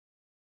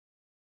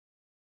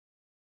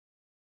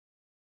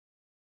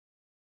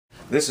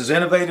This is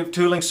Innovative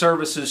Tooling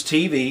Services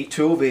TV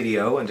tool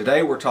video, and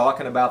today we're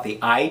talking about the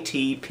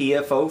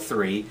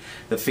ITPF03,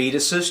 the feed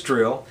assist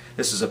drill.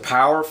 This is a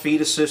power feed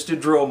assisted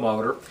drill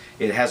motor.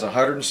 It has a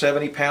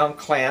 170-pound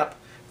clamp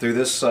through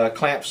this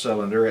clamp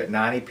cylinder at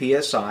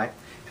 90 psi. It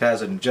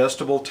has an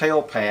adjustable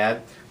tail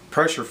pad,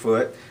 pressure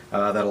foot,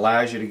 that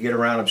allows you to get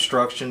around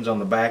obstructions on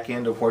the back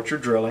end of what you're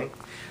drilling.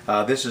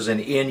 This is an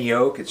N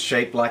yoke. It's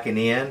shaped like an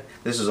N.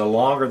 This is a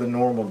longer than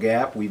normal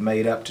gap. We've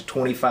made up to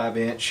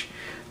 25-inch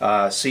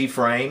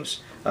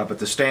C-frames, but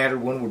the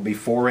standard one would be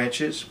 4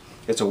 inches.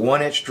 It's a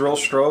 1-inch drill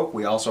stroke.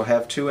 We also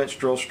have 2-inch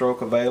drill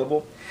stroke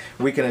available.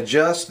 We can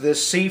adjust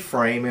this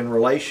C-frame in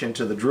relation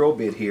to the drill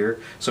bit here.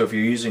 So if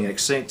you're using a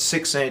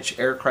 6-inch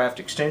aircraft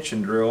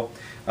extension drill,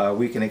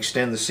 we can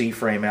extend the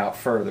C-frame out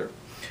further.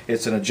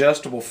 It's an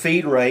adjustable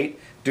feed rate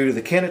due to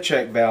the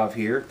Kinechek valve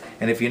here,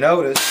 and if you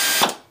notice,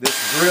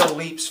 this drill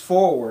leaps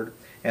forward,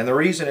 and the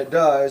reason it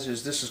does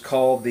is this is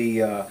called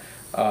the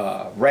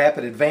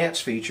rapid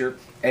advance feature.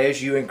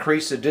 As you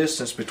increase the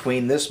distance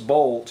between this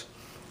bolt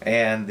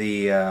and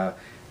the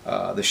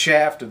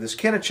shaft of this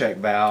Kinechek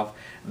valve,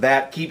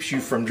 that keeps you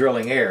from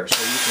drilling air.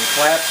 So you can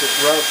collapse it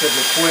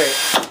relatively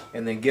quick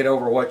and then get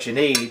over what you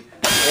need, or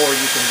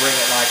you can bring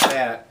it like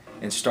that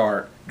and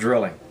start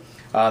drilling.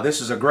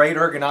 This is a great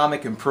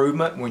ergonomic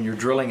improvement when you're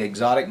drilling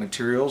exotic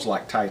materials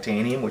like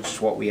titanium, which is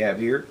what we have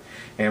here,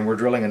 and we're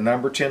drilling a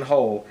number 10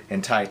 hole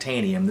in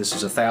titanium. This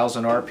is a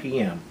 1000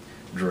 RPM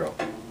drill.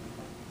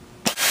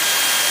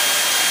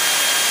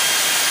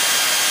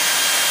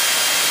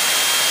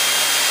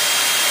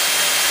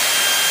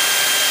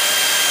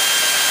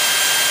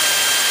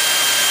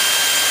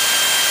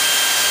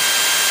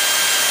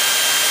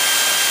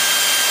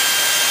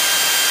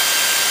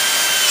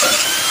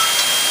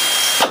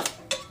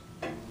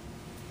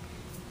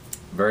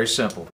 Very simple.